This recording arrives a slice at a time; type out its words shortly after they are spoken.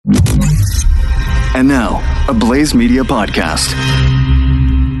And now, a Blaze Media podcast.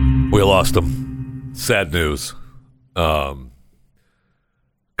 We lost him. Sad news. Kahengra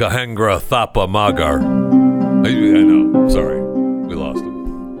Thapa Magar. I know. Sorry. We lost him.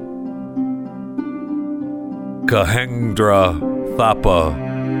 Kahengra Thapa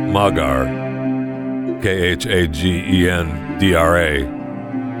Magar. Khagendra.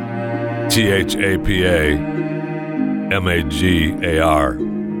 Thapa Magar.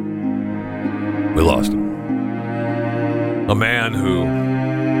 We lost him. A man who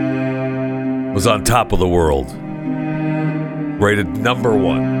was on top of the world, rated number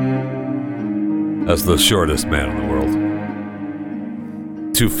one as the shortest man in the world.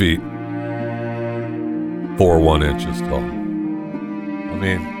 2 feet, 4 inches tall. I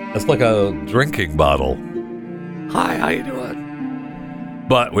mean, that's like a drinking bottle. Hi, how you doing?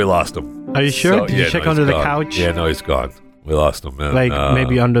 But we lost him. Are you sure? Did you check under the couch? Yeah, no, he's gone. We lost him. And,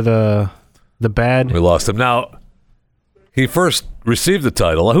 maybe under the bed? We lost him. Now, he first received the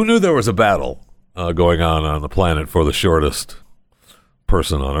title. Who knew there was a battle going on the planet for the shortest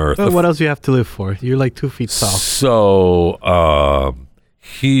person on Earth? Well, what else do you have to live for? You're like 2 feet tall. So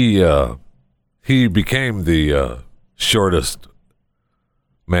he became the shortest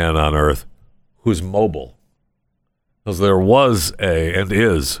man on Earth who's mobile. Because there was and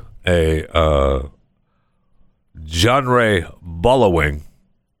is a John Ray Bullowing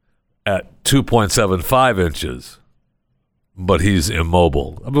at 2.75 inches. But he's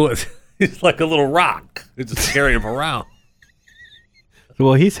immobile. I mean, he's like a little rock. You just carry him around.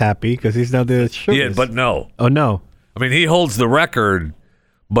 Well, he's happy because he's now the shortest. Yeah, but no. Oh, no. I mean, he holds the record,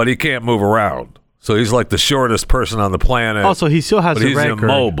 but he can't move around. So he's like the shortest person on the planet. Oh, so he still has the record. But he's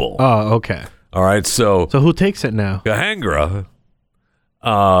immobile. Oh, okay. All right, so who takes it now? Kahengra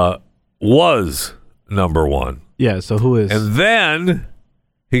was number one. Yeah, so who is? And then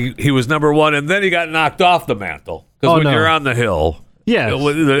he was number one, and then he got knocked off the mantle. Because when you're on the hill, yeah,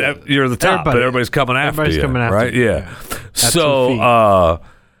 you're the top, but everybody's coming after you. Right? Yeah. So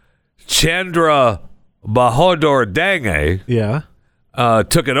Chandra Bahadur Dange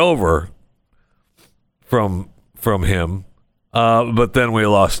took it over from him, but then we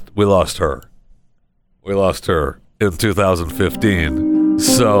lost her. We lost her in 2015.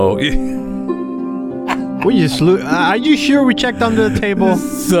 So we just are you sure we checked under the table?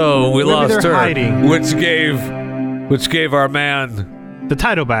 So we lost her, hiding. which gave our man the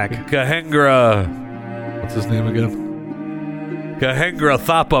title back. Kahengra, what's his name again? Kahengra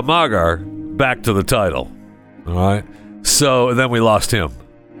Thapa Magar back to the title. All right. So then we lost him.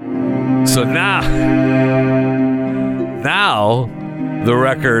 So now the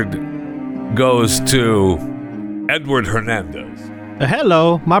record goes to Edward Hernandez.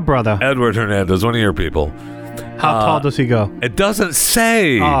 Hello, my brother. Edward Hernandez, one of your people. How tall does he go? It doesn't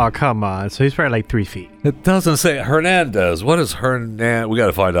say. Oh, come on. So he's probably like 3 feet. It doesn't say. Hernandez. What is Hernandez? We got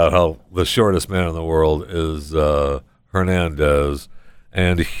to find out how the shortest man in the world is Hernandez.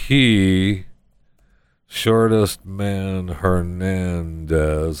 And shortest man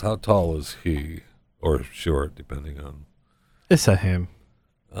Hernandez. How tall is he? Or short, depending on. It's a him.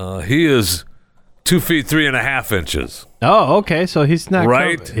 He is 2 feet 3.5 inches. Oh, okay. So he's not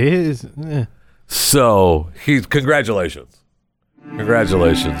right. He is. So congratulations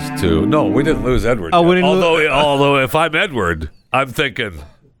to. No, we didn't lose Edward. Oh, we didn't although if I'm Edward, I'm thinking,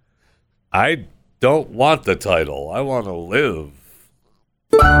 I don't want the title. I want to live.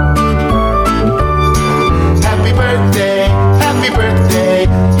 Happy birthday,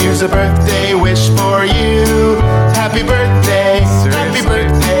 here's a birthday wish for you. Happy birthday,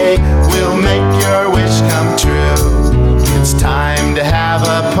 we'll make your wish come true. It's time to have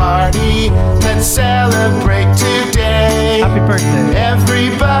a party, let's celebrate today. Happy birthday.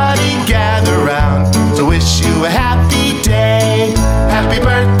 Everybody gather round to wish you a happy day. Happy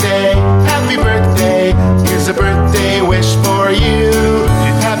birthday, here's a birthday wish for you.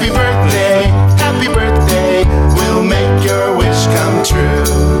 Happy birthday, we'll make your wish come true.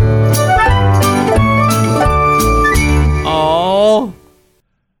 Oh,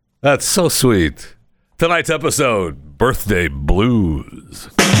 that's so sweet. Tonight's episode, Birthday Blues.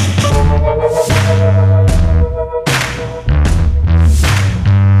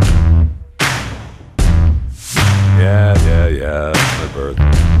 Yeah, it's my birthday.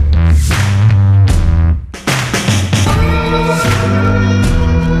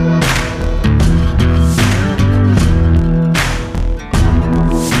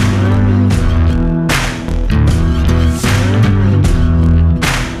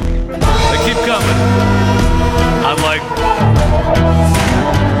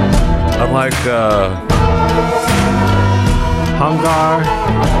 I'm like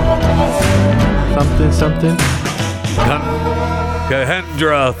something.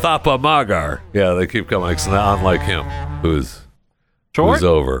 Kahendra Thapa Magar. Yeah, they keep coming. It's not unlike him, who's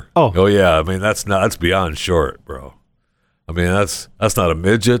over. Oh yeah. I mean, that's beyond short, bro. I mean, that's not a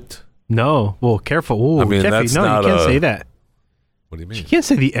midget. No. Well, careful. Ooh, I mean, Jeffy, that's no, not you can't a- say that. What do you You mean? can't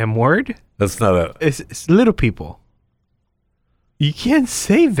say the M word. That's not a. It's little people. You can't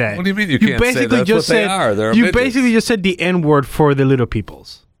say that. What do you mean you can't say basically that's just what they said, are? They're you midgets. basically just said the N word for the little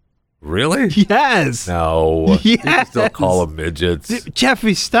peoples. Really? Yes. No. You can Yes. still call them midgets.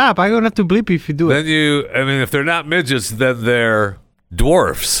 Jeffy, stop. I'm going to have to bleep you if you do it. Then I mean, if they're not midgets, then they're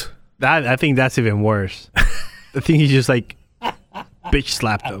dwarfs. I think that's even worse. I think you just like bitch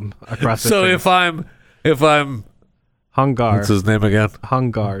slapped them across the So face. if I'm Hungar. what's his name again?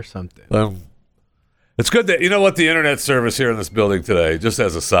 Hungar or something. It's good that, you know what, the internet service here in this building today, just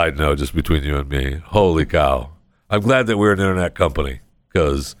as a side note, just between you and me, holy cow. I'm glad that we're an internet company,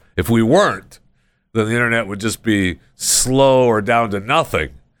 because if we weren't, then the internet would just be slow or down to nothing,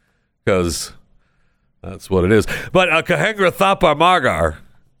 because that's what it is. But Kahengra Thapa Margar,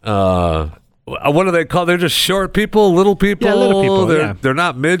 what do they call? They're just short people, little people. Yeah, little people, They're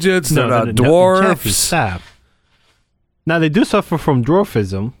not midgets. They're not Jeffy, dwarfs. stop. Now they do suffer from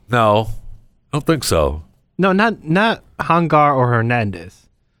dwarfism. No, I don't think so. No, not Hungar or Hernandez.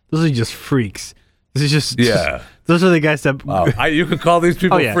 Those are just freaks. This is just Yeah. those are the guys that. Wow. You can call these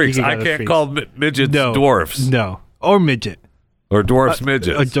people Oh, yeah, freaks. you can I call them can't freaks. call midgets dwarfs No, or midget. or dwarfs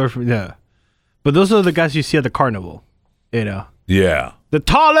midgets. Yeah, but those are the guys you see at the carnival. You know, Yeah. the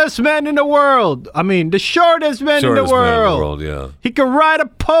tallest man in the world. I mean, the shortest man in the Shortest man in the world. world, yeah. He can ride a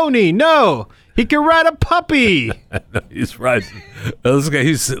pony. No, he can ride a puppy. He's right. This guy,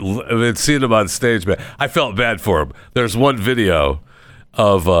 I've seen him on stage, man. I felt bad for him. There's one video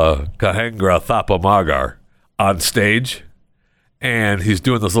of Kahengra Thapa Magar on stage, and he's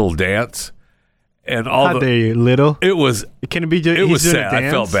doing this little dance, and How dare you, little? it was Can it be just? it was he's doing a sad. I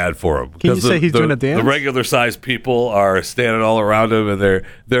dance? felt bad for him. Can you 'Cause say he's doing a dance? The regular sized people are standing all around him, and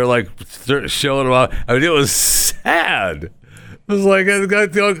they're like showing him out. I mean, it was sad. It was like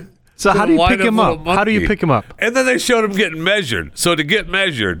So how do you wind pick him little up? How do you monkey. pick him up? And then they showed him getting measured. So to get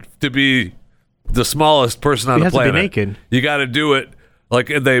measured, to be the smallest person on He the has to be planet, naked. you got to do it like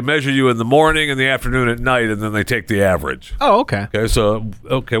they measure you in the morning, in the afternoon, at night, and then they take the average. Oh, okay. Okay, so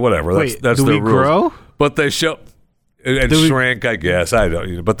whatever. Wait, that's do the we rules. grow? But they show and Do we- shrink, I guess. I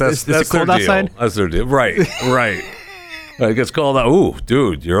don't. But that's Is it that's their cold deal. outside? That's their deal. Right, right. It gets cold out. Ooh,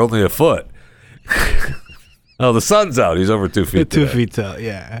 dude, you're only a foot. Oh, the sun's out. He's over 2 feet. 2 today. feet tall.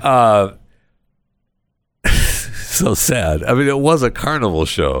 Yeah. So sad. I mean, it was a carnival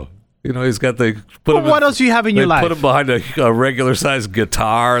show. You know, he's got the put Well, him. what else do you have in your they life? put him behind a regular sized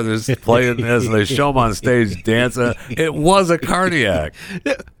guitar. There's playing this. And they show him on stage dancing. It was a cardiac.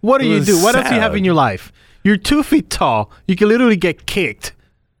 What do It you was do? What else do you have sad. in your life? You're 2 feet tall. You can literally get kicked.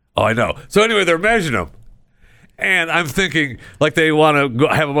 Oh, I know. So anyway, they're measuring him. And I'm thinking, like, they want to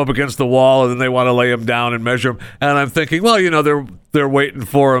have him up against the wall, and then they want to lay him down and measure him. And I'm thinking, well, you know, they're waiting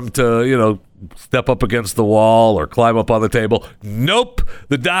for him to, you know, step up against the wall or climb up on the table. Nope.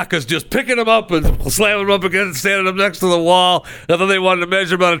 The doc is just picking him up and slamming him up against, standing up next to the wall. And then they wanted to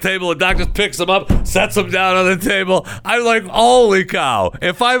measure him on a table. The doc just picks him up, sets him down on the table. I'm like, holy cow.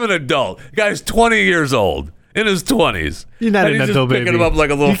 If I'm an adult, the guy's 20 years old. In his 20s. You're not and an he's adult, just picking baby. him up like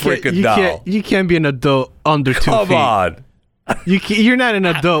a little freaking doll. You can't be an adult under 2 Come feet. on. You're not an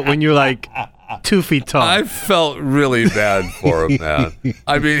adult when you're like 2 feet tall. I felt really bad for him, man.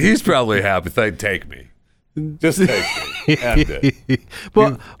 I mean, he's probably happy they'd take me. Just take me. End it.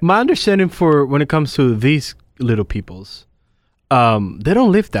 Well, my understanding for when it comes to these little peoples, they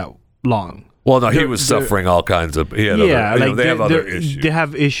don't live that long. Well, no, he They're- was they're- suffering all kinds of. He had Yeah, other, like they have other they're- issues. They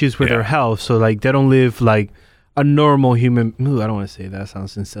have issues with Yeah. their health, so like they don't live like a normal human. Ooh, I don't want to say that.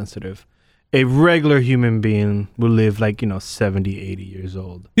 Sounds insensitive. A regular human being will live like 70, 80 years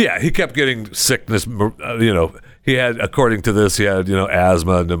old. Yeah, he kept getting sickness. You know, he had, according to this, he had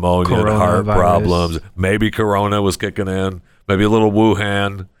asthma, pneumonia, and heart Coronavirus. problems. Maybe corona was kicking in. Maybe a little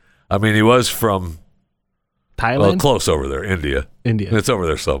Wuhan. I mean, he was from Thailand, close over there, India. India. It's over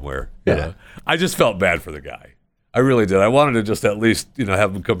there somewhere. you Yeah. know. I just felt bad for the guy. I really did. I wanted to just at least,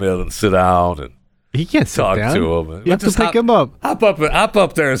 have him come in and sit down and He can't sit talk down. to him. You have to Just pick him up. Hop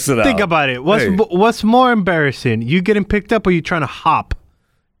up there and sit down. Think about it. What's more embarrassing? You getting picked up, or you trying to hop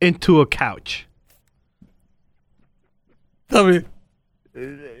into a couch? I mean,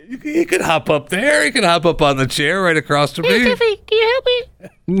 he could hop up there. He could hop up on the chair right across from me.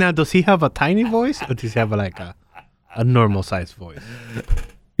 Now, does he have a tiny voice, or does he have like a normal sized voice?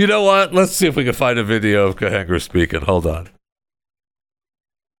 You know what? Let's see if we can find a video of Kahengra speaking. Hold on.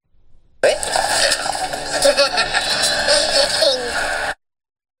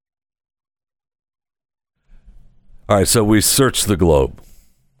 All right, so we searched the globe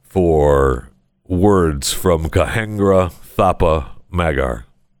for words from Cahengra Thapa Magar.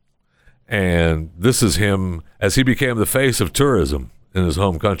 And this is him as he became the face of tourism in his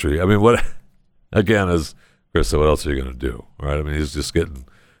home country. I mean, what, again, as Chris said, what else are you going to do, right? I mean, he's just getting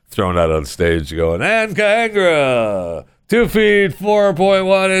thrown out on stage going, and Cahengra, 2 feet,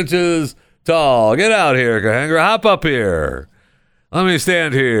 4.1 inches tall. Get out here, Cahengra. Hop up here. Let me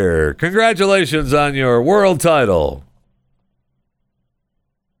stand here. Congratulations on your world title.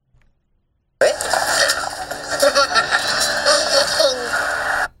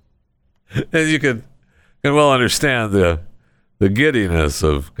 And you can well understand the giddiness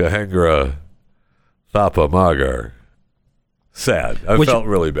of Cahengra Thapa Magar. Sad. I felt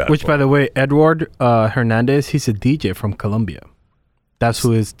really bad. Which, by the way, Edward Hernandez, he's a DJ from Colombia. That's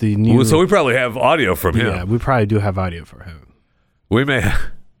who is the new... So we probably have audio from him. Yeah, we probably do have audio for him. We may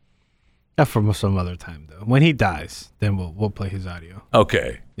have... Not from some other time, though. When he dies, then we'll play his audio.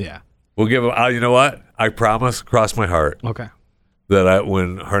 Okay. Yeah. We'll give him... you know what? I promise, cross my heart, Okay. that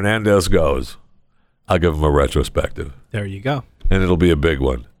when Hernandez goes, I'll give him a retrospective. There you go. And it'll be a big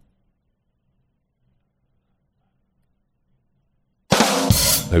one.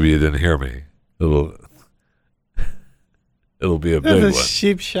 Maybe you didn't hear me. It'll be a big That's a one.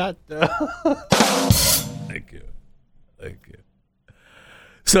 cheap shot, though. Thank you.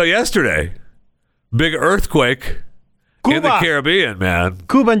 So yesterday, big earthquake in the Caribbean, man.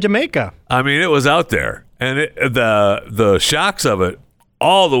 Cuba and Jamaica. I mean, it was out there. And the shocks of it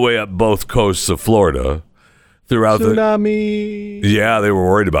all the way up both coasts of Florida throughout Tsunami. Yeah, they were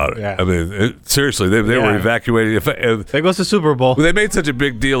worried about it. Yeah. I mean, seriously, they were evacuating. There goes the Super Bowl. They made such a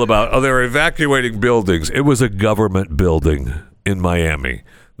big deal about, they were evacuating buildings. It was a government building in Miami.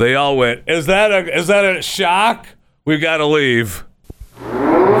 They all went, is that a shock? We've got to leave.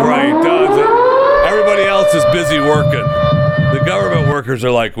 Right. Everybody else is busy working. The government workers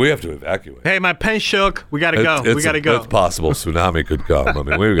are like, we have to evacuate. Hey, my pen shook. We got to go. We got to go. It's possible tsunami could come. I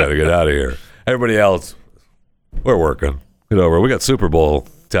mean, we've got to get out of here. Everybody else, we're working. Get over. We got Super Bowl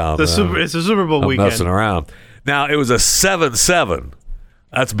town. It's a Super Bowl I'm weekend. messing around. Now, it was a 7.7.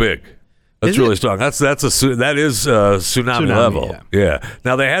 That's big. That's really strong. That is tsunami level. Yeah.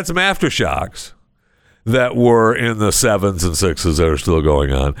 Now, they had some aftershocks that were in the 7s and 6s that are still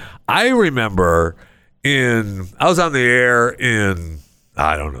going on. I remember I was on the air in,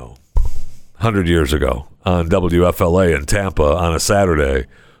 I don't know, 100 years ago on WFLA in Tampa on a Saturday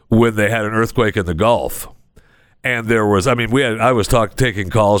when they had an earthquake in the Gulf. And there was, I was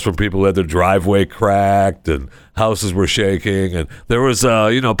taking calls from people who had their driveway cracked and houses were shaking. And there was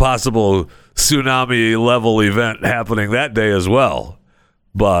a, possible tsunami level event happening that day as well.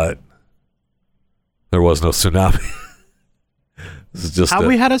 But there was no tsunami. This is just Have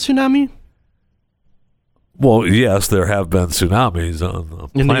we had a tsunami? Well, yes, there have been tsunamis on the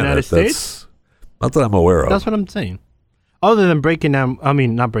planet. In the United States? Not that I'm aware of. That's what I'm saying. Other than not breaking down,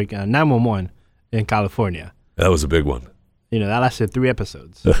 911 in California. That was a big one. That lasted 3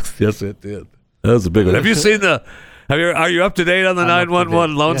 episodes. Yes, it did. That was a big one. Have you seen are you up to date on the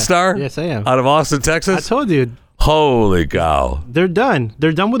 911 Lone Star? Yes, I am. Out of Austin, Texas? I told you. Holy cow. They're done.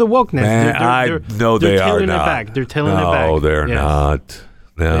 They're done with the wokeness. Man, they are not. They're tailing it back. No, they're not.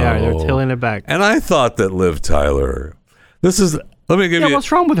 No. They are. They're tailing it back. And I thought that Liv Tyler, let me give you.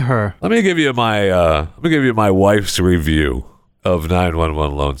 What's wrong with her? Let me give you my wife's review of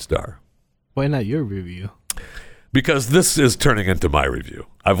 911 Lone Star. Why not your review? Because this is turning into my review.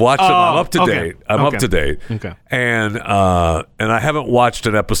 I've watched them. I'm up to date. Up to date. Okay. And I haven't watched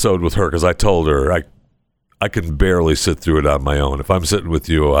an episode with her because I told her I can barely sit through it on my own. If I'm sitting with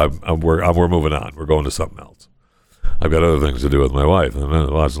you, we're moving on. We're going to something else. I've got other things to do with my wife. I'm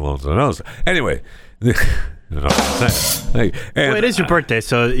not watching Lone Star. Anyway, you know what I'm saying. Well, it is your birthday,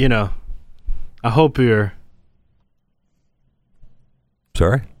 so I hope you're.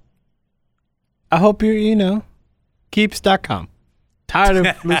 Sorry. I hope you're keeps.com. Tired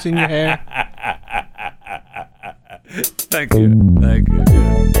of losing your hair? Thank you.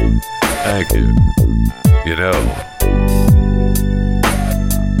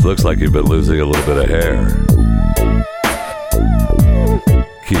 Looks like you've been losing a little bit of hair.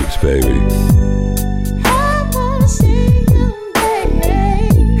 Keeps, baby.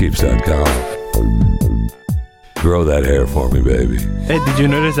 Keeps.com. Grow that hair for me, baby. Hey, did you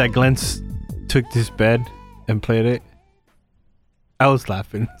notice that Glenn took this bed and played it? I was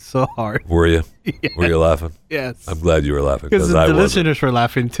laughing so hard. Were you? Yes. Were you laughing? Yes. I'm glad you were laughing because because I the wasn't. listeners were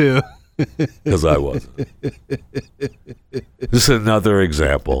laughing too. Because I wasn't. Just another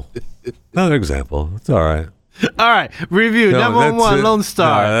example. It's all right. All right. Review. 911 Lone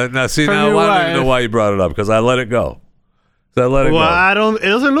Star. Now, see, From now your I don't even wife. know why you brought it up because I let it go. So I let it go. It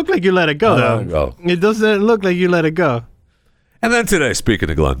doesn't look like you let it go, I though. let it go. It doesn't look like you let it go. And then today, speaking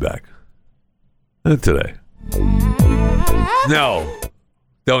of Glenn Beck. And today. No.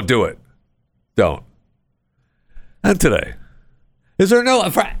 Don't do it. Don't. And today. Is there no...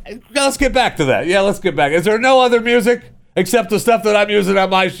 Let's get back to that. Yeah, let's get back. Is there no other music except the stuff that I'm using on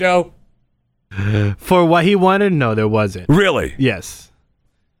my show? For what he wanted, no, there wasn't. Really? Yes.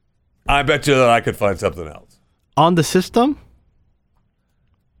 I bet you that I could find something else. On the system?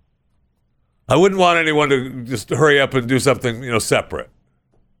 I wouldn't want anyone to just hurry up and do something, separate.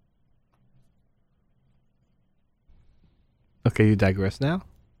 Okay, you digress now.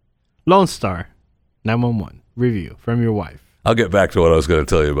 Lone Star 911 review from your wife. I'll get back to what I was going to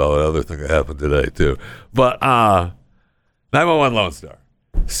tell you about another thing that happened today, too. But 911 Lone Star.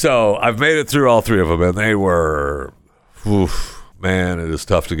 So I've made it through all three of them, and they were, man, it is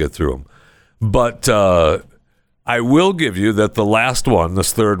tough to get through them. But I will give you that the last one,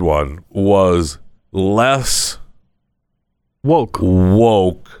 this third one, was less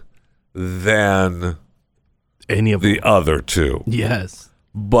woke than any of the them. other two. Yes.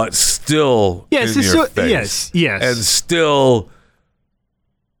 But still in your face. Yes. And still,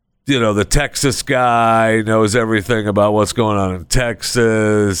 the Texas guy knows everything about what's going on in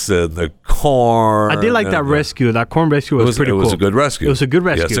Texas and the corn. I did like that rescue. That corn rescue was pretty cool. It was a good rescue. It was a good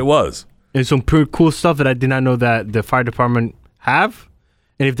rescue. Yes, it was. And some pretty cool stuff that I did not know that the fire department have.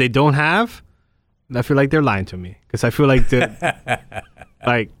 And if they don't have, I feel like they're lying to me. Because I feel like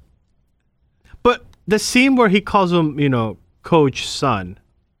but the scene where he calls him, Coach Son,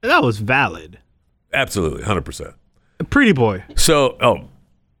 that was valid. Absolutely, 100%. Pretty boy. So,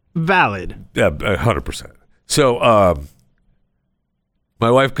 valid. Yeah, 100%. So,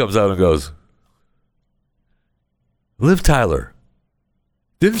 my wife comes out and goes, Liv Tyler,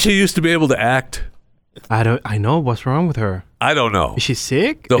 didn't she used to be able to act? I know. What's wrong with her? I don't know. Is she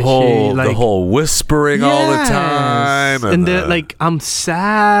sick? The whole whispering all the time. And I'm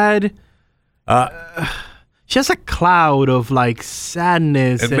sad. She has a cloud of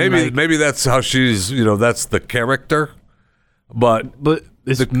sadness. And maybe that's how she's, that's the character. But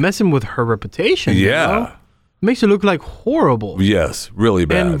it's messing with her reputation. Yeah. Makes her look horrible. Yes, really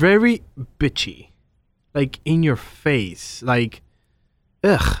bad. And very bitchy. In your face.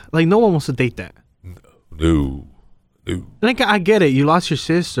 Ugh. No one wants to date that. No. I get it. You lost your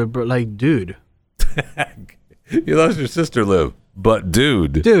sister, but dude. You lost your sister, Liv. But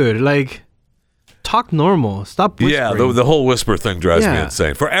dude. Dude, talk normal. Stop whispering. Yeah, the whole whisper thing drives me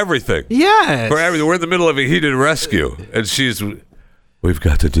insane. For everything. Yes. For everything. We're in the middle of a heated rescue. And we've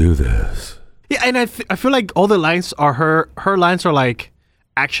got to do this. Yeah, and I feel like all the lines are her lines are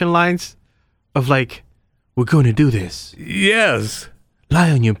action lines of we're going to do this. Yes.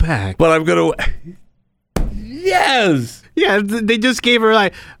 Lie on your back. But I'm going to... Yes. Yeah, they just gave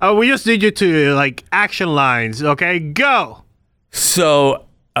her we just need you to action lines, okay? Go. So...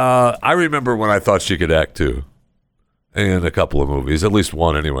 I remember when I thought she could act too, in a couple of movies, at least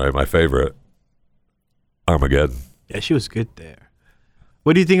one anyway. My favorite, Armageddon. Yeah, she was good there.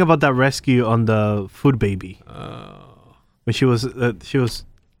 What do you think about that rescue on the food baby? When she was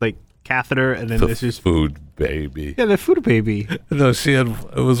catheter and then this is food baby. Yeah, the food baby. No,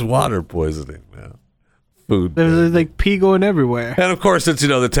 it was water poisoning, man. Food. There was pee going everywhere. And of course, it's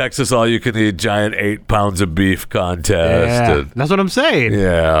the Texas all-you-can-eat giant 8 pounds of beef contest. Yeah, that's what I'm saying.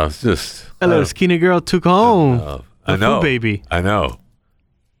 Yeah, it's just a little skinny girl took home. I know, food baby. I know.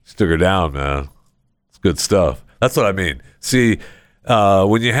 Took her down, man. It's good stuff. That's what I mean. See,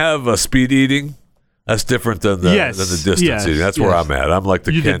 when you have speed eating, that's different than the distance eating. That's where I'm at. I'm like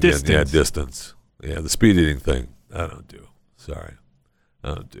the Kenyan. Distance. Yeah, the speed eating thing. I don't do. Sorry,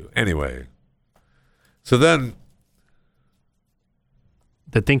 I don't do. Anyway. So then...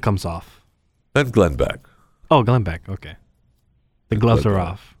 The thing comes off. Then Glenn Beck. Oh, Glenn Beck. Okay. The gloves are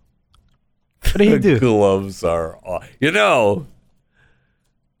off. What did he do? The gloves are off. Let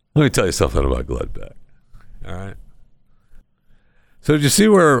me tell you something about Glenn Beck. All right? So did you see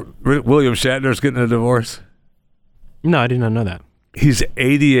where William Shatner's getting a divorce? No, I did not know that. He's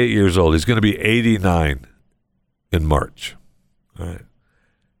 88 years old. He's going to be 89 in March. All right.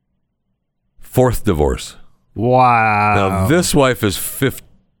 4th divorce. Wow. Now, this wife is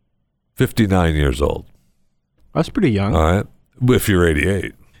 59 years old. That's pretty young. All right. If you're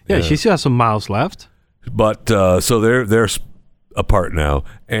 88. Yeah, she still has some miles left. But, so they're apart now.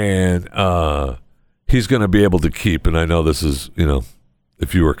 And he's going to be able to keep, and I know this is,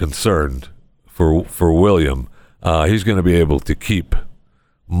 if you were concerned for William, he's going to be able to keep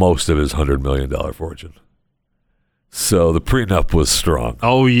most of his $100 million fortune. So the prenup was strong.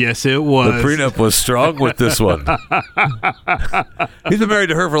 Oh, yes, it was. The prenup was strong with this one. He's been married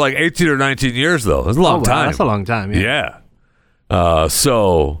to her for like 18 or 19 years, though. That's a long time. That's a long time, yeah.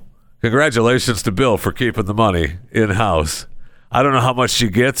 So congratulations to Bill for keeping the money in-house. I don't know how much she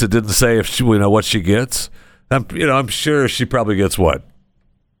gets. It didn't say if she, what she gets. I'm sure she probably gets, what,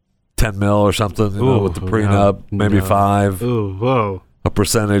 10 mil or something with the prenup, maybe 5. Ooh, whoa. A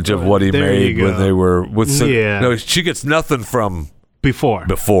percentage of what he made when they were with. No, she gets nothing from before.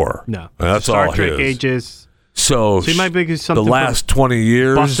 No, that's Star all Trek his. Ages. So she might be something. The last 20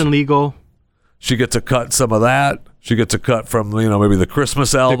 years, Boston Legal. She gets a cut. Some of that. She gets a cut from maybe the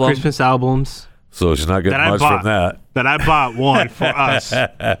Christmas album. The Christmas albums. So she's not getting much from that. That I bought one for us.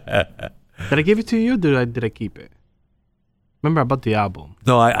 Did I give it to you? Or did I keep it? Remember I bought the album.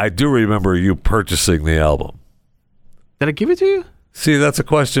 No, I do remember you purchasing the album. Did I give it to you? See, that's a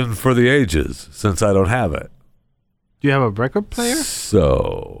question for the ages, since I don't have it. Do you have a record player?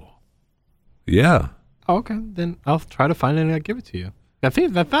 So, yeah. Oh, okay, then I'll try to find it and I'll give it to you. I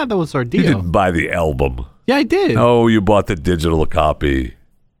thought that was our deal. You didn't buy the album. Yeah, I did. Oh, you bought the digital copy.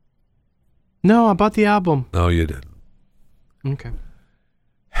 No, I bought the album. No, you didn't. Okay.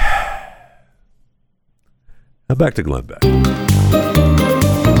 Now back to Glenn Beck.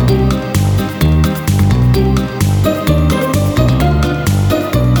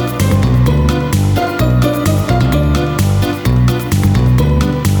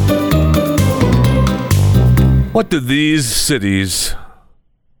 What do these cities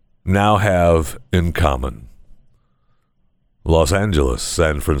now have in common? Los Angeles,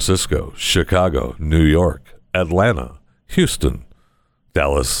 San Francisco, Chicago, New York, Atlanta, Houston,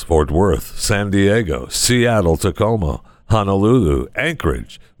 Dallas, Fort Worth, San Diego, Seattle, Tacoma, Honolulu,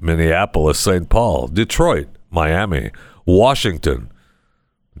 Anchorage, Minneapolis, St. Paul, Detroit, Miami, Washington,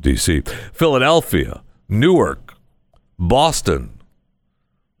 D.C., Philadelphia, Newark, Boston,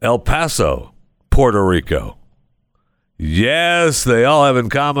 El Paso, Puerto Rico. Yes, they all have in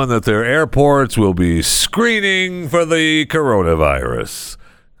common that their airports will be screening for the coronavirus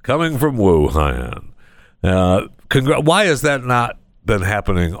coming from Wuhan. Why has that not been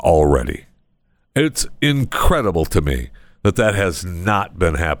happening already? It's incredible to me that has not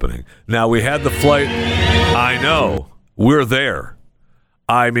been happening. Now, we had the flight. I know. We're there.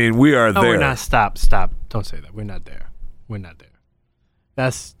 I mean, we are there. We're not. Stop. Don't say that. We're not there. We're not there.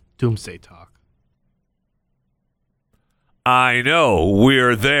 That's doomsday talk. I know.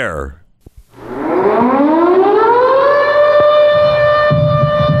 We're there.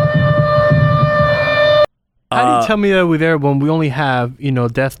 How do you tell me that we're there when we only have,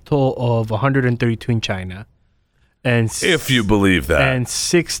 death toll of 132 in China, and if you believe that, and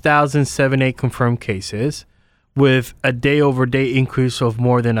 6,078 confirmed cases, with a day-over-day increase of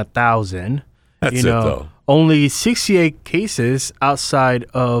more than 1,000. That's it, though. Only 68 cases outside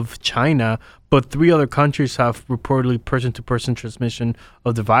of China, but 3 other countries have reportedly person-to-person transmission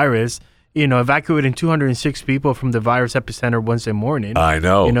of the virus. Evacuating 206 people from the virus epicenter Wednesday morning. I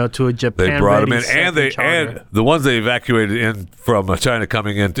know. To a Japan. They brought them in, and the ones they evacuated in from China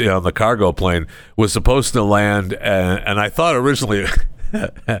coming in on the cargo plane was supposed to land, and I thought originally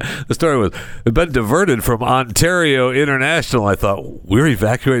the story was it'd been diverted from Ontario International. I thought, we're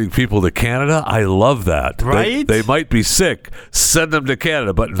evacuating people to Canada? I love that. Right? They might be sick. Send them to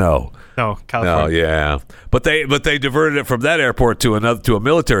Canada, but no. No, California. No, yeah, but they diverted it from that airport to a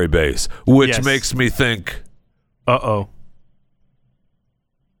military base, which makes me think, uh-oh.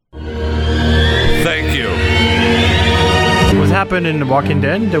 Thank you. What happened in The Walking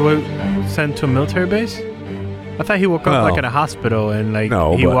Dead? They were sent to a military base? I thought he woke up at a hospital and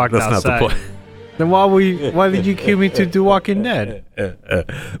he walked that's outside. Not the point. Then why did you cue me to do Walking Dead?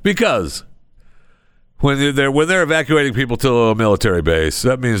 Because when they're evacuating people to a military base,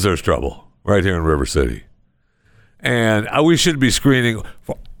 that means there's trouble right here in River City, and we should be screening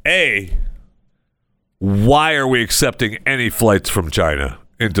for why are we accepting any flights from China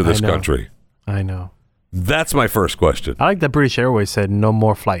into this country? I know. That's my first question. I like that British Airways said no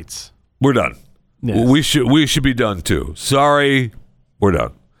more flights. We're done. Yes. We should be done too. Sorry, we're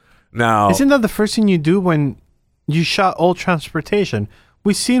done. Now, isn't that the first thing you do when you shut all transportation?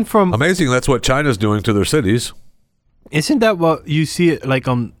 We've seen from amazing. That's what China's doing to their cities. Isn't that what you see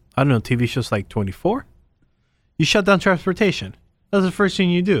on TV shows like 24? You shut down transportation. That's the first thing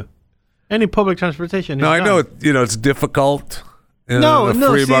you do. Any public transportation. No, I know it's difficult in a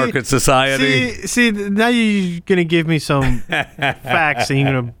free market society. See, now you're gonna give me some facts, and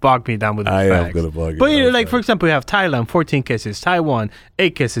you're gonna bog me down with the facts. I am gonna bog you. But for example, we have Thailand 14 cases, Taiwan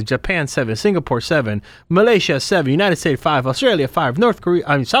 8 cases, Japan 7, Singapore 7, Malaysia 7, United States 5, Australia 5,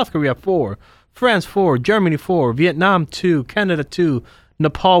 South Korea 4, France 4, Germany 4, Vietnam 2, Canada 2,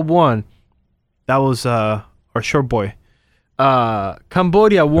 Nepal 1. That was our short boy.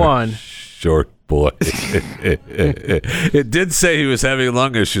 Cambodia 1. Short boy. It did say he was having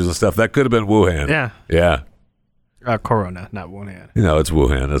lung issues and stuff. That could have been Wuhan. Yeah. Yeah. Corona, not Wuhan. It's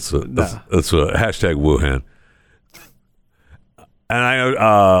Wuhan. That's hashtag Wuhan. And I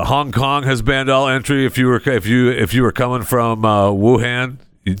know Hong Kong has banned all entry. If you were coming from Wuhan,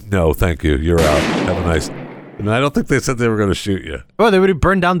 no, thank you. You're out. Have a nice. And I don't think they said they were going to shoot you. Well, they already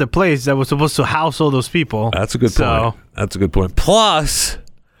burned down the place that was supposed to house all those people. That's a good point. That's a good point. Plus,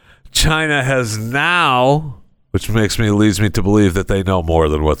 China has now, which leads me to believe that they know more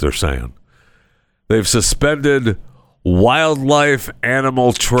than what they're saying. They've suspended wildlife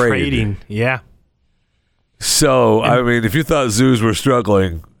animal trading. Yeah. So, I mean, if you thought zoos were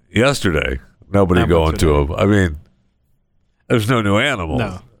struggling yesterday, nobody going to them. I mean, there's no new animals.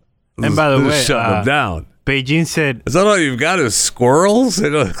 No. And by the way, shutting them down. Beijing said, is that all you've got is squirrels?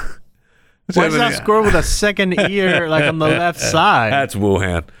 Why is that squirrel with a second ear like on the left side? That's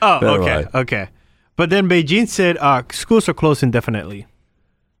Wuhan. Oh, okay. But then Beijing said schools are closed indefinitely.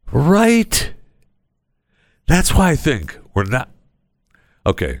 Right. That's why I think we're not.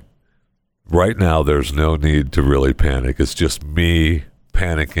 Okay. Right now, there's no need to really panic. It's just me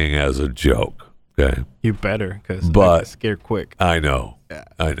panicking as a joke. Okay. You better, because I get scared quick. I know. Yeah.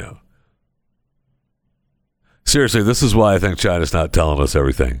 I know. Seriously, this is why I think China's not telling us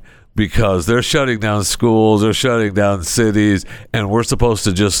everything. Because they're shutting down schools, they're shutting down cities, and we're supposed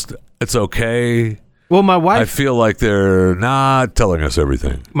to just, it's okay. Well, my wife... I feel like they're not telling us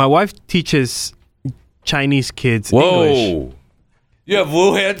everything. My wife teaches Chinese kids Whoa. English. You have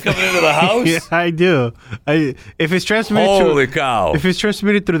Wuhan coming into the house? Yeah, I do. If it's transmitted Holy cow. If it's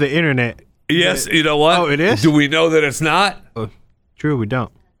transmitted through the internet... Yes, you know what? Oh, it is? Do we know that it's not? Oh, true, we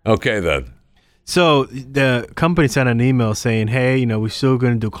don't. Okay, then. So the company sent an email saying, hey, we're still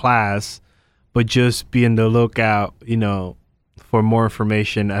going to do class, but just be in the lookout, for more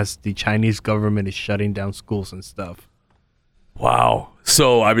information as the Chinese government is shutting down schools and stuff. Wow.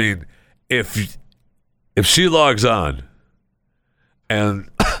 So, I mean, if she logs on and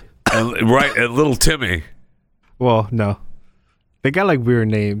little Timmy. Well, no. They got like weird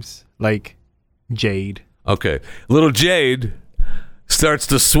names, like Jade. Okay. Little Jade starts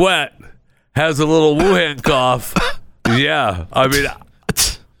to sweat, has a little Wuhan cough. Yeah. I mean,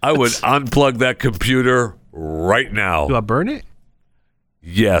 I would unplug that computer right now. Do I burn it?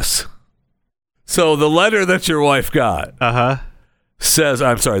 Yes. So the letter that your wife got says,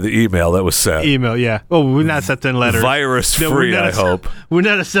 I'm sorry, the email that was sent. Email, yeah. Oh, we're not accepting letters. Virus free, I hope. We're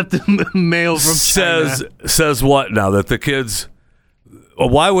not accepting mail from China. Says what now? That the kids,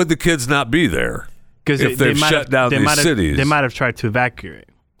 why would the kids not be there? Because if they've shut down these cities. They might have tried to evacuate.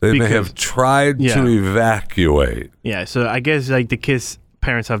 They may have tried to evacuate. Yeah, so I guess like the kids'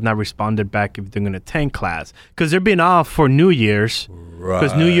 parents have not responded back if they're going to attend class. Because they're being off for New Year's. Right.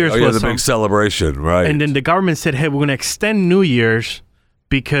 Because New Year's was the big celebration, right? And then the government said, hey, we're going to extend New Year's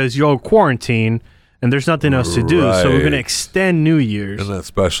because you're all quarantined and there's nothing else to do. So we're going to extend New Year's. Isn't that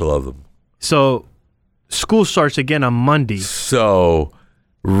special of them? So school starts again on Monday. So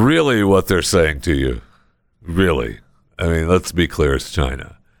really what they're saying to you, really, I mean, let's be clear, it's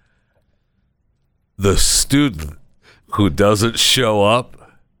China. The student who doesn't show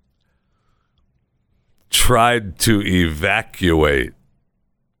up tried to evacuate.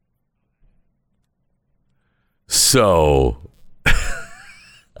 So,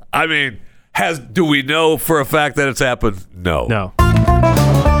 I mean, do we know for a fact that it's happened? No. No.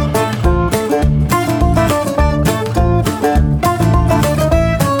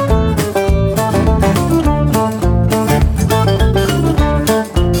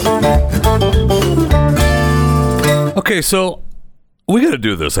 Okay, so we got to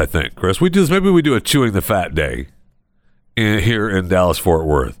do this, I think, Chris. We do this. Maybe we do a Chewing the Fat Day here in Dallas-Fort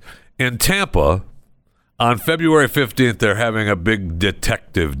Worth. In Tampa, on February 15th, they're having a big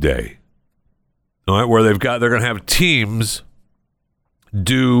detective day. All right, where they're going to have teams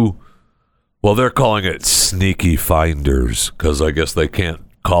do, well, they're calling it sneaky finders because I guess they can't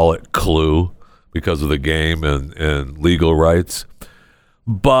call it Clue because of the game and legal rights.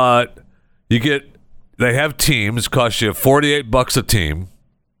 But they have teams, cost you $48 a team,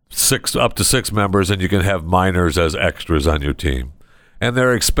 up to 6 members, and you can have minors as extras on your team. And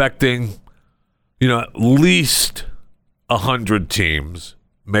they're expecting, at least 100 teams,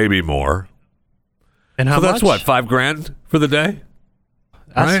 maybe more. And how so that's much? what, $5,000 for the day?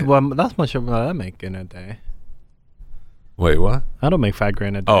 That's much of what I make in a day. Wait, what? I don't make $5,000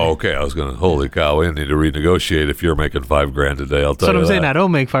 a day. Oh, okay. I was going to, holy cow, we need to renegotiate if you're making $5,000 a day. I'll tell That's what you I'm saying. that. I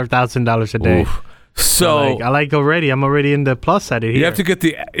don't make $5,000 a day. Oof. So I like already. I'm already in the plus side of here. you have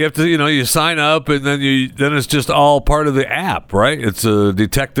to you sign up and then it's just all part of the app, right? It's a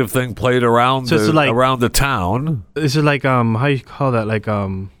detective thing played around So it's like- around the town, This is like how you call that? Like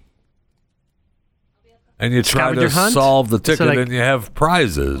and you try Scavenger to hunt? solve the ticket, like- and you have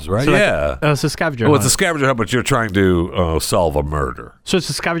prizes, right? so like- yeah. it's a scavenger Well, hunt. it's a scavenger hunt, but you're trying to solve a murder. So it's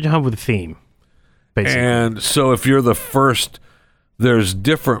a scavenger hunt with a theme, basically. And so if you're the first, there's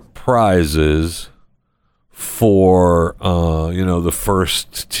different prizes for the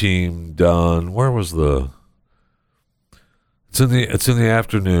first team done. Where was it's in the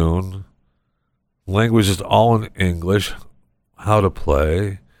afternoon. Language is all in English. How to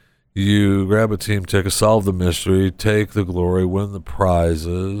play. You grab a team ticket, solve the mystery, take the glory, win the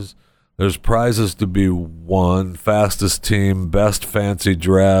prizes. There's prizes to be won. Fastest team, best fancy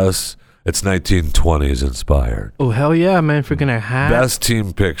dress. It's 1920s inspired. Oh, hell yeah, man. Freaking a hat. Best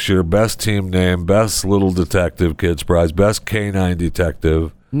team picture, best team name, best little detective kids prize, best canine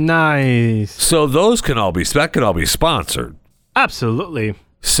detective. Nice. So that can all be sponsored. Absolutely.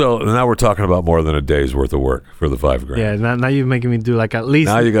 So now we're talking about more than a day's worth of work for the $5,000. Yeah, now you're making me do like at least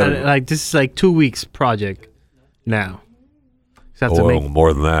Now you gotta- like this is like 2 weeks project now. So I have to Well, make,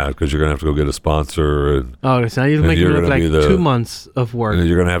 more than that, because you're gonna have to go get a sponsor, and so now you're and making you're me look gonna like be the- 2 months of work.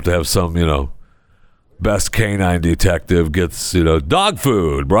 you're gonna have some, best canine detective gets, dog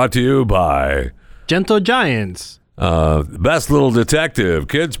food brought to you by Gentle Giants. best little detective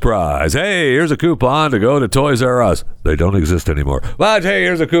kids prize. Hey, here's a coupon to go to Toys R Us. They don't exist anymore, but hey,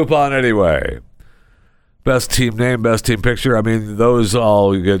 here's a coupon anyway. Best team name, best team picture. I mean, those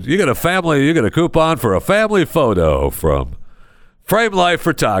all you get a family. You get a coupon for a family photo from Frame Life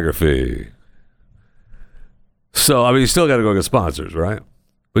Photography. So I mean, you still got to go get sponsors, right?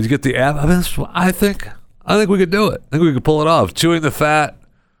 But you get the app. I think we could do it. I think we could pull it off. Chewing the Fat.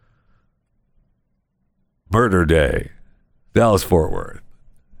 Murder Day, Dallas Fort Worth.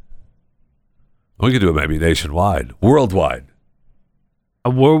 We could do it maybe nationwide, worldwide. A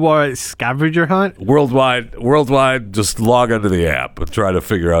worldwide scavenger hunt? Worldwide. Just log onto the app and try to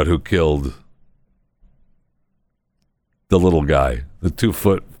figure out who killed the little guy, the 2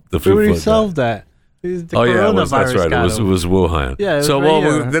 foot, the We 2 already foot. solved that. The Oh yeah, that's coronavirus right. got It him. was Wuhan. Yeah, it was so right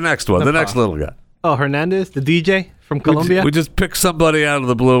here. the next one, the next little guy. Oh, Hernandez, the DJ from Colombia. We just pick somebody out of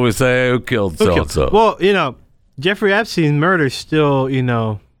the blue. We say, hey, who killed Who so killed- and so? Well, Jeffrey Epstein's murder is still,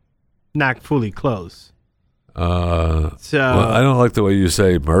 not fully closed. So Well, I don't like the way you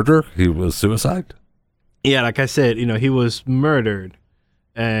say murder. He was suicide. yeah, like I said, he was murdered,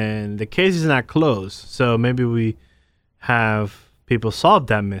 and the case is not closed. So maybe we have people solve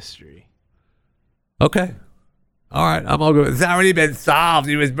that mystery. Okay. All right. I'm all good. It's already been solved.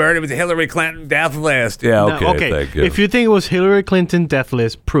 He was murdered with the Hillary Clinton death list. Yeah. Now, Okay. Thank you. If you think it was Hillary Clinton death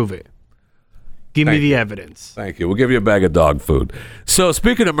list, prove it. Give me Thank the you. evidence. Thank you. We'll give you a bag of dog food. So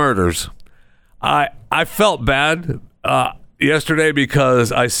speaking of murders, I felt bad yesterday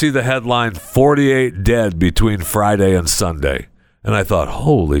because I see the headline 48 dead between Friday and Sunday. And I thought,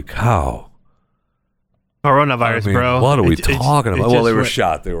 holy cow. Coronavirus, I mean, bro. what are we It- it- talking it about? Well, just they were went-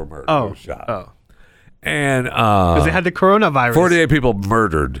 shot. They were murdered. They Oh, were shot. oh. And Because they had the coronavirus. 48 people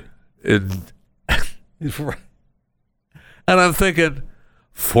murdered. And I'm thinking,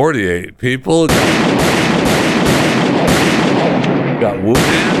 48 people got Wuhan?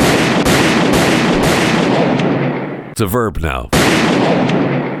 It's a verb now.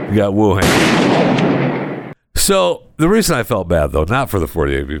 You got Wuhan. So the reason I felt bad, though, not for the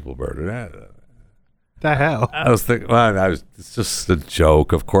 48 people murdered. The hell? I was thinking, it's just a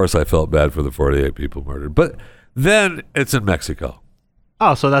joke. Of course I felt bad for the 48 people murdered. But then it's in Mexico.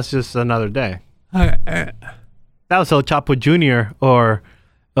 Oh, so that's just another day. I, That was El Chapo Jr. or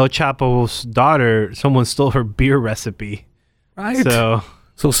El Chapo's daughter. Someone stole her beer recipe. right?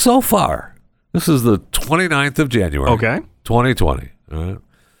 So far, this is the 29th of January. Okay. 2020. All right.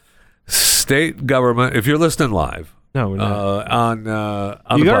 State government, if you're listening live, no, we're not. on You the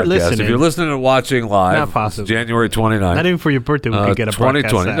are podcast, listening. if you're listening and watching live, Not possible. it's January 29th. Not even for your birthday we could get a broadcast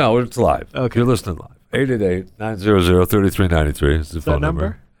 2020. out. No, it's live. Okay. If you're listening live. 888-900-3393 is the phone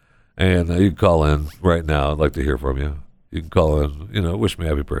number. And you can call in right now. I'd like to hear from you. You can call in, wish me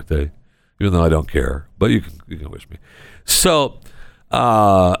happy birthday, even though I don't care, but you can wish me. So,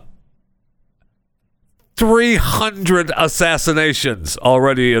 300 assassinations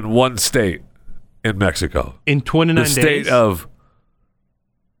already in one state in Mexico. In 29 The days. state of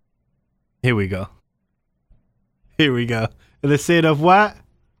Here we go. In the state of what?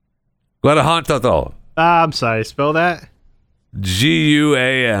 Guanajuato. I'm sorry. Spell that.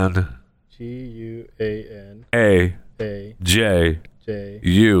 Guan A J J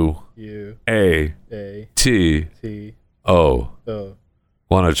U U A A T T O. O.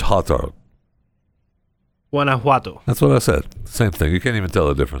 Guanajuato. Guanajuato. That's what I said. Same thing. You can't even tell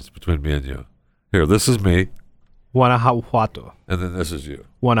the difference between me and you. Here, this is me, Guanajuato. and then this is you.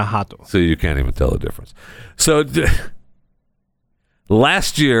 Guanajuato. So you can't even tell the difference. So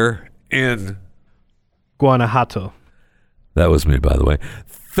last year in Guanajuato. that was me, by the way.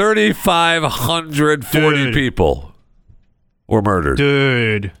 3,540 Dude. people were murdered.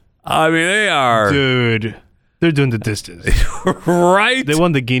 Dude. I mean, they are Dude. They're doing the distance. right. They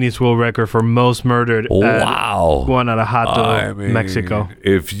won the Guinness World Record for most murdered at Wow. Guanajuato, I mean, Mexico.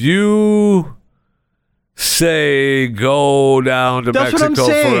 If you say go down to That's what I'm Mexico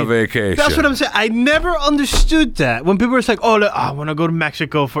for a saying. vacation, That's what I'm saying. I never understood that. When people were like, oh, look, I want to go to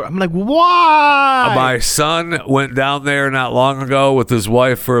Mexico for... I'm like, why? My son went down there not long ago with his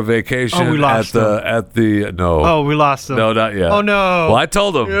wife for a vacation. Oh, we lost at the no. Oh, we lost them. No, not yet. Oh, no. Well, I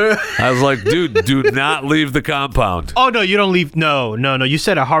told him. I was like, dude, do not leave the compound. Oh, no, you don't leave. No. You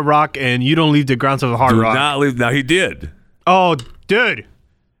said a Hard Rock, and you don't leave the grounds of a Hard Do Rock. not leave. Now, he did. Oh, dude.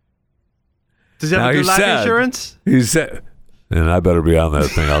 Does he have Now, a good he life said- insurance? He said, and I better be on that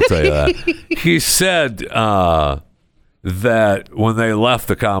thing, I'll tell you that. He said that when they left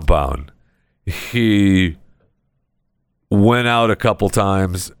the compound, he went out a couple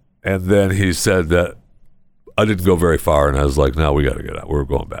times, and then he said that I didn't go very far, and I was like, no, we got to get out. We're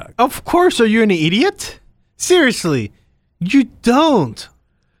going back. Of course. Are you an idiot? Seriously. You don't.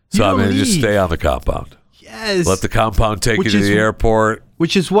 So, You I don't mean, just leave. stay on the compound. Yes. Let the compound take Which you to is- the airport.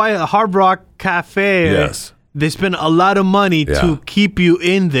 Which is why a Hard Rock Cafe, Yes. they spend a lot of money Yeah. to keep you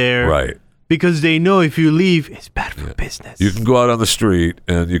in there. Right. Because they know if you leave, it's bad for business. You can go out on the street,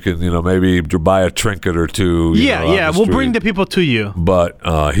 and you can, maybe buy a trinket or two. Yeah, on yeah. the We'll street. bring the people to you. But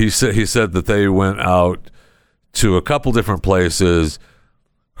he said that they went out to a couple different places,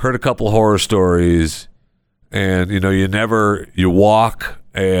 heard a couple horror stories, and you walk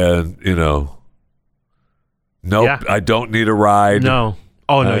and nope, Yeah. I don't need a ride. No.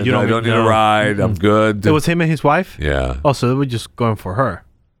 Oh, no, you don't. I don't need no. a ride. I'm good. It was him and his wife? yeah. Oh, so they were just going for her.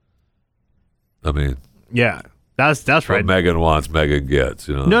 I mean, Yeah. That's what right. Megan wants, Megan gets.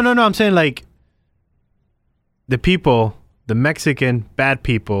 No. I'm saying like the people, the Mexican bad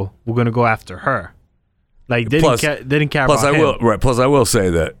people, were going to go after her. Like they Plus- didn't care Plus, about I him. will. Right. Plus, I will say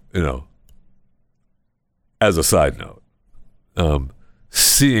that as a side note,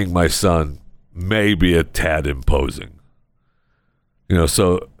 seeing my son may be a tad imposing.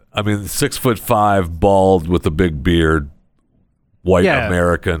 So I mean, 6'5", bald with a big beard, white Yeah.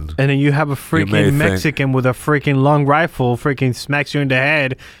 American. And then you have a may freaking think- Mexican with a freaking long rifle, freaking smacks you in the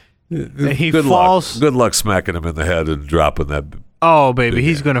head. And he Good falls. luck. Good luck smacking him in the head and dropping that. Oh, baby,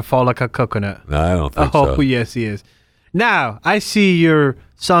 he's going to fall like a coconut. No, I don't think Oh, so. yes, he is. Now, I see your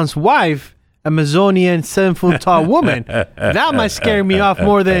son's wife, Amazonian 7-foot tall woman. That might scare me off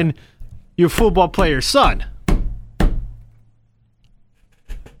more than your football player's son.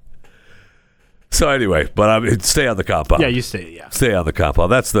 So anyway, but I mean, stay on the compound. Yeah, you say, yeah. Stay on the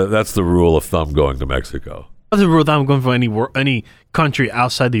compound. That's the rule of thumb going to Mexico. That's the rule that I'm going for any country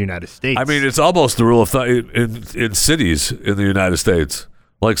outside the United States. I mean, it's almost the rule of thumb in cities in the United States,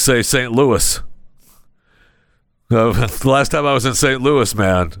 like say St. Louis. The last time I was in St. Louis,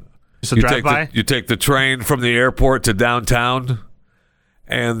 man, Just a you drive-by? you take the train from the airport to downtown,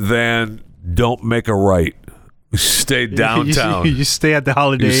 and then don't make a right. Stay downtown. You stay at the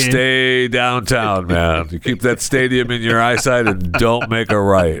Holiday You Inn. stay downtown, man. You keep that stadium in your eyesight and don't make a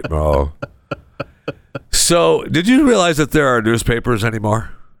right, bro. So, did you realize that there are newspapers anymore?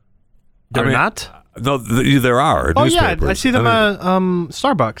 They're not? No, there are Oh, yeah. newspapers. I see them at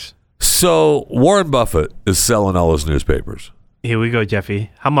Starbucks. So, Warren Buffett is selling all his newspapers. Here we go,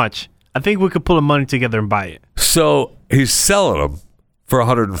 Jeffy. How much? I think we could pull the money together and buy it. So, he's selling them for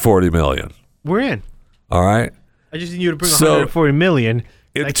 $140 million. We're in. All right? I just need you to bring So, 140 million.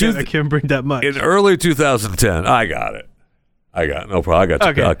 in I can't bring that much. In early 2010, I got it. No problem. I got you.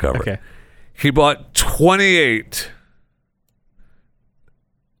 Okay, I'll cover okay. it. He bought 28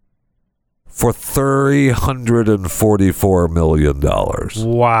 for $344 million.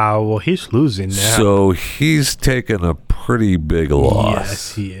 Wow. Well, he's losing now. So he's taken a pretty big loss.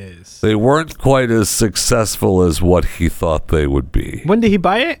 Yes, he is. They weren't quite as successful as what he thought they would be. When did he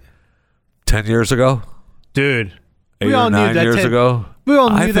buy it? 10 years ago? Dude. 8 or 9 years ago? We all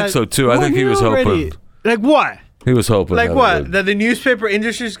knew I that. think so too. I we think he knew was already. hoping. Like what? He was hoping. Like that it what? would- That the newspaper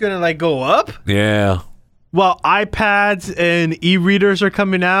industry is going to like go up? Yeah. While iPads and e-readers are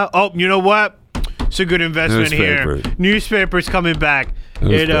coming out. Oh, you know what? It's a good investment here. Newspapers coming back.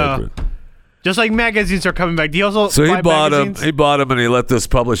 Just like magazines are coming back. Do you also he bought magazines? them. He bought them, and he let this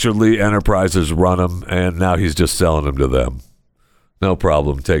publisher, Lee Enterprises, run them, and now he's just selling them to them. No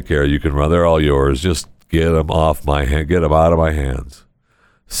problem. Take care. You can run. They're all yours. Just get them off my hand. Get them out of my hands.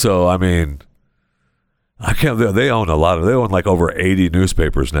 So I mean, I can't. They own a lot of. They own like over 80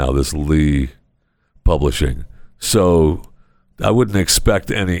 newspapers now. This Lee Publishing. So I wouldn't expect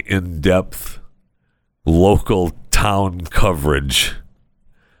any in-depth local town coverage.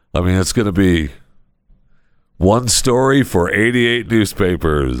 I mean, it's going to be one story for 88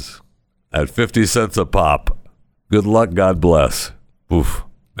 newspapers at 50 cents a pop. Good luck, God bless. Oof,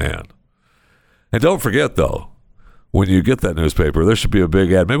 man. And don't forget, though, when you get that newspaper, there should be a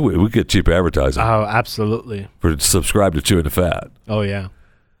big ad. Maybe we get cheap advertising. Oh, absolutely. For subscribe to Chewing the Fat. Oh, yeah.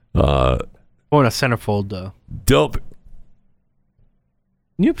 Or in a centerfold, though. Dope.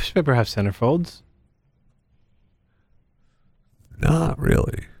 Newspaper have centerfolds. Not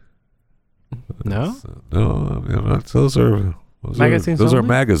really. No? No, I mean, those are Magazines those are only?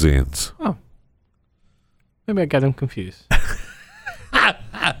 magazines. Oh. Maybe I got them confused. But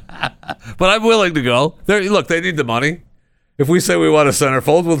I'm willing to go. Look, they need the money. If we say we want a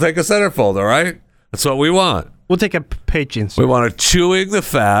centerfold, we'll take a centerfold, all right? That's what we want. We'll take a page insert. We want a Chewing the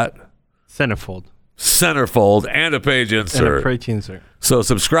Fat Centerfold. centerfold and a page insert. And a page insert. So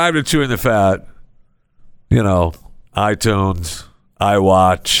subscribe to Chewing the Fat, iTunes,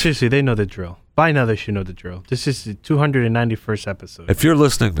 iWatch. Seriously, they know the drill. By now, they should know the drill. This is the 291st episode. If you're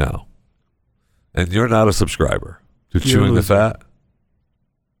listening now and you're not a subscriber to You're Chewing the losing. Fat,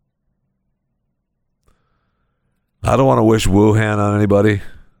 I don't want to wish Wuhan on anybody.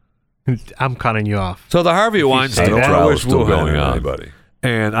 I'm cutting you off. So the Harvey Weinstein say that. trial is still still going going on. on. Anybody.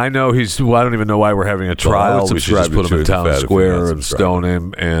 And I know I don't even know why we're having a I trial. would We should just subscribe put to him in Chewing the town Fat if you're square not and subscribing. stone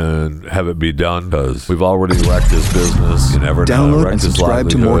him and have it be done. Because we've already wrecked his business. You never know. Download Wrecked and his subscribe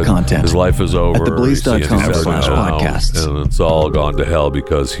to more livelihood. content His life is over. at theblaze.com/podcasts. And it's all gone to hell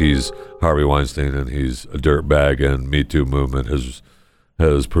because he's Harvey Weinstein and he's a dirtbag, and Me Too movement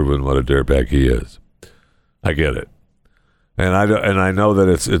has proven what a dirtbag he is. I get it. And I know that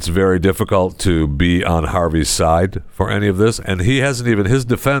it's very difficult to be on Harvey's side for any of this, and his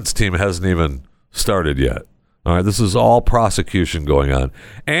defense team hasn't even started yet. All right, this is all prosecution going on,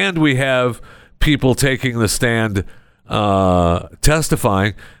 and we have people taking the stand,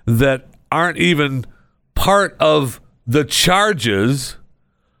 testifying that aren't even part of the charges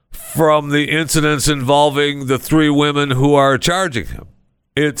from the incidents involving the three women who are charging him.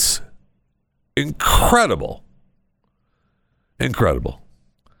 It's incredible. Incredible.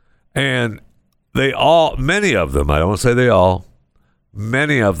 And many of them, I don't want to say they all,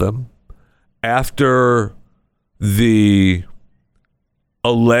 many of them, after the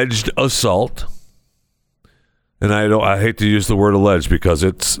alleged assault, and I hate to use the word alleged because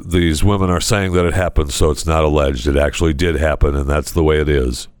these women are saying that it happened, so it's not alleged. It actually did happen, and that's the way it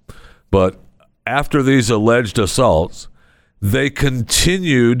is. But after these alleged assaults, they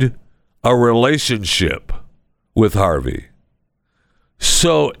continued a relationship with Harvey.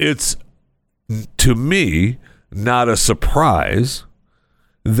 So it's, to me, not a surprise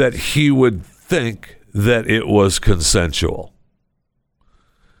that he would think that it was consensual.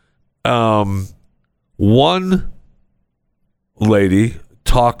 One lady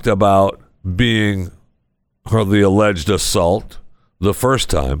talked about being the alleged assault the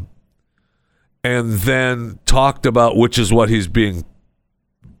first time, and then talked about, which is what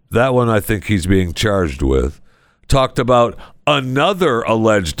that one I think he's being charged with, talked about another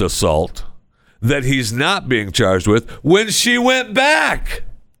alleged assault that he's not being charged with when she went back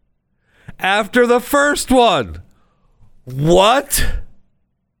after the first one. What?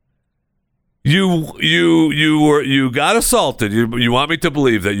 You got assaulted. You want me to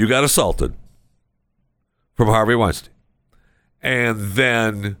believe that you got assaulted from Harvey Weinstein. And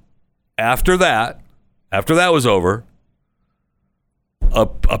then after that was over,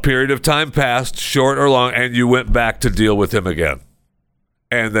 a period of time passed, short or long, and you went back to deal with him again.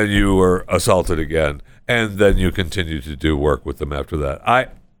 And then you were assaulted again. And then you continued to do work with him after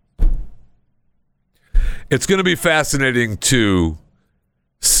that. It's going to be fascinating to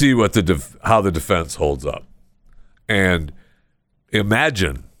see what how the defense holds up. And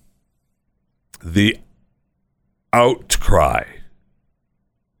imagine the outcry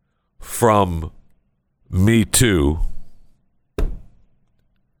from Me Too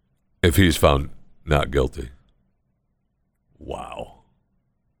if he's found not guilty. Wow.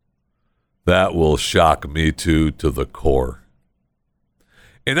 That will shock Me Too to the core.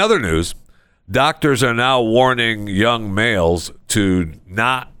 In other news, doctors are now warning young males to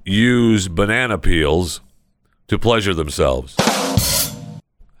not use banana peels to pleasure themselves.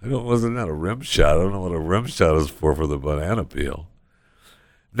 Wasn't that a rim shot? I don't know what a rim shot is for the banana peel.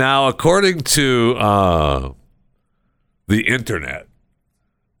 Now, according to the internet,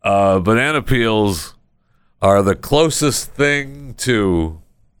 banana peels are the closest thing to...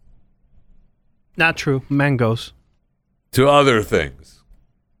 Not true. Mangoes. To other things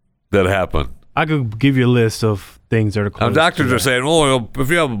that happen. I could give you a list of things that are close. Now, doctors are saying, well, if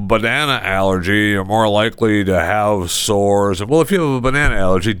you have a banana allergy, you're more likely to have sores. Well, if you have a banana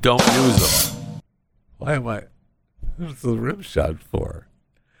allergy, don't use them. Why am I... What's the rim shot for?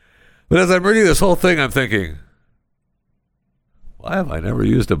 But as I'm reading this whole thing, I'm thinking, why have I never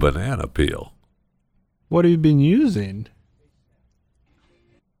used a banana peel? What have you been using?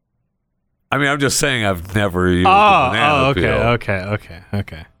 I mean, I'm just saying I've never used a banana peel. Okay.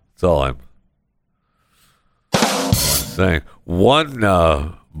 That's all I'm saying. One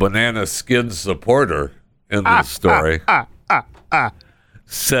banana skin supporter in this story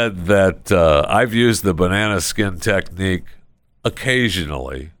said that I've used the banana skin technique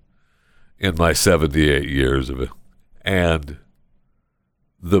occasionally in my 78 years of it. And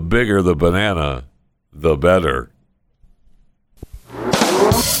the bigger the banana, the better.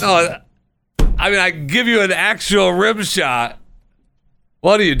 No, I mean, I can give you an actual rim shot.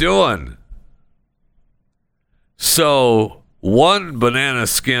 What are you doing? So, one banana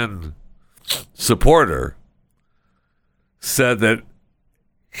skin supporter said that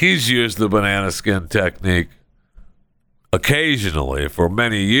he's used the banana skin technique occasionally for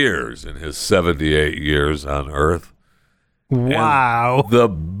many years in his 78 years on Earth. Wow. And the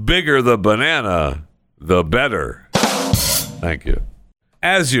bigger the banana, the better. Thank you.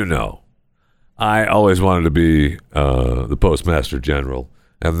 As you know, I always wanted to be the Postmaster General.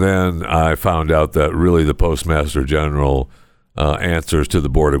 And then I found out that really the Postmaster General answers to the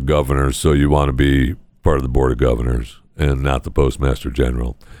Board of Governors. So you want to be part of the Board of Governors and not the Postmaster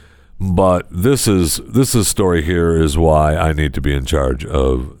General. But this story here is why I need to be in charge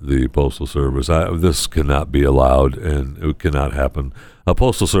of the Postal Service. This cannot be allowed, and it cannot happen. A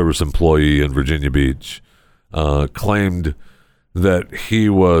Postal Service employee in Virginia Beach claimed that he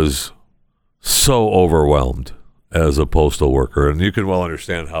was so overwhelmed as a postal worker. And you can well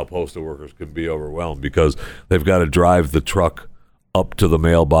understand how postal workers can be overwhelmed because they've got to drive the truck up to the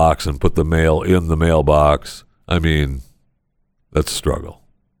mailbox and put the mail in the mailbox. I mean, that's a struggle.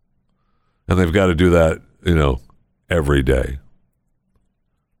 And they've got to do that, every day.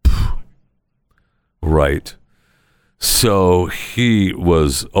 Right. So he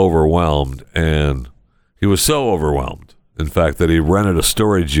was overwhelmed, and he was so overwhelmed, in fact, that he rented a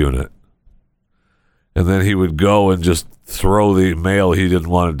storage unit. And then he would go and just throw the mail he didn't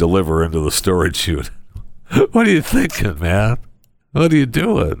want to deliver into the storage unit. What are you thinking, man? What are you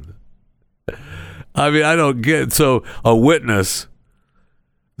doing? I mean, I don't get. So a witness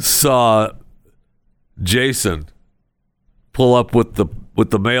saw Jason pull up with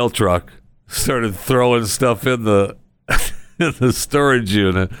the mail truck, started throwing stuff in the in the storage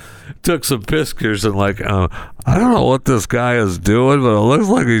unit, took some pictures, and I don't know what this guy is doing, but it looks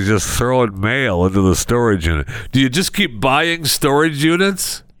like he's just throwing mail into the storage unit. Do you just keep buying storage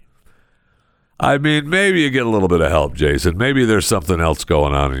units? I mean, maybe you get a little bit of help, Jason. Maybe there's something else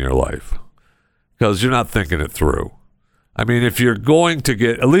going on in your life because you're not thinking it through. I mean, if you're going to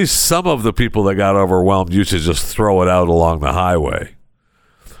get, at least some of the people that got overwhelmed used to just throw it out along the highway.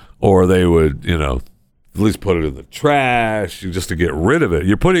 Or they would, at least put it in the trash just to get rid of it.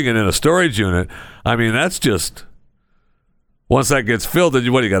 You're putting it in a storage unit. I mean, that's just, once that gets filled, then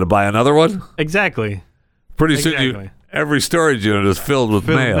you got to buy another one? Exactly. Pretty soon, every storage unit is filled with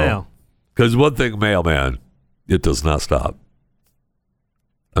mail. Because one thing, mailman, it does not stop.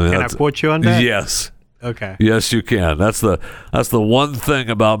 Can I quote you on that? Yes. Okay. Yes, you can. That's the one thing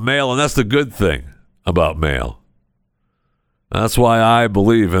about mail, and that's the good thing about mail. That's why I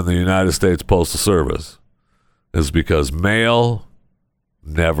believe in the United States Postal Service, is because mail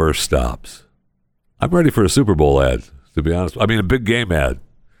never stops. I'm ready for a Super Bowl ad, to be honest. I mean, a big game ad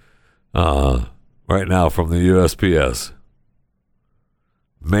right now from the USPS.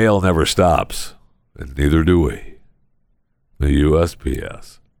 Mail never stops, and neither do we. The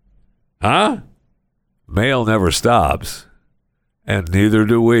USPS. Huh? Mail never stops, and neither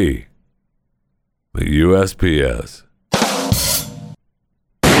do we. The USPS.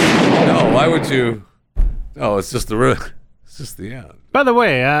 No, why would you? No, it's just the end. By the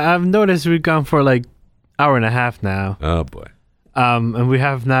way, I've noticed we've gone for hour and a half now. Oh boy. And we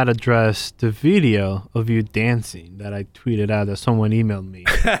have not addressed the video of you dancing that I tweeted out that someone emailed me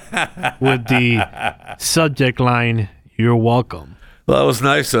with the subject line, "You're welcome." Well, it was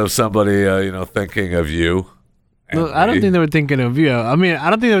nice of somebody, thinking of you. Well, I don't think they were thinking of you. I mean, I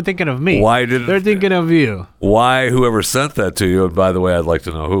don't think they were thinking of me. Why didn't they're thinking of you? Why whoever sent that to you? And by the way, I'd like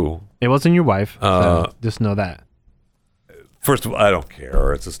to know who. It wasn't your wife. So just know that. First of all, I don't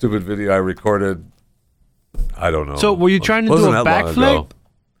care. It's a stupid video I recorded. I don't know. So were you trying to do a backflip?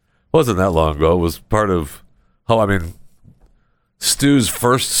 Wasn't that long ago. It was part of. Stu's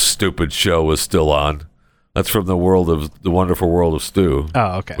first stupid show was still on. That's from the wonderful world of Stu.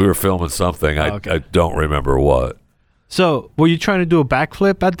 Oh, okay. We were filming something. I don't remember what. So, were you trying to do a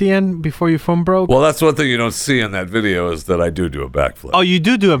backflip at the end before your phone broke? Well, that's one thing you don't see in that video is that I do a backflip. Oh, you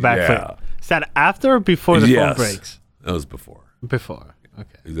do a backflip? Yeah. Is that after or before the phone breaks? That was before. Before.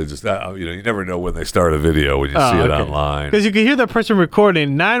 Okay. They just, you never know when they start a video when you see it online. Because you can hear the person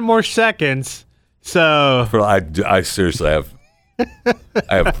recording 9 more seconds. So I seriously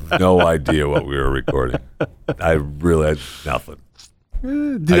I have no idea what we were recording. I really had nothing.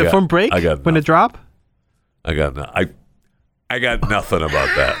 Did the phone break when it dropped? I got nothing about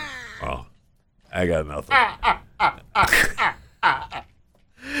that. Oh, I got nothing.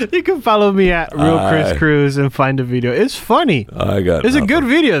 You can follow me at Real Chris Cruz and find the video. It's funny. It's a good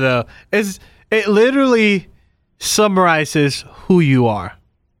video though. It literally summarizes who you are.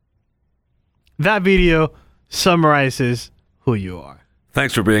 That video summarizes who you are.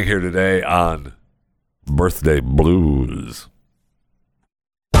 Thanks for being here today on Birthday Blues.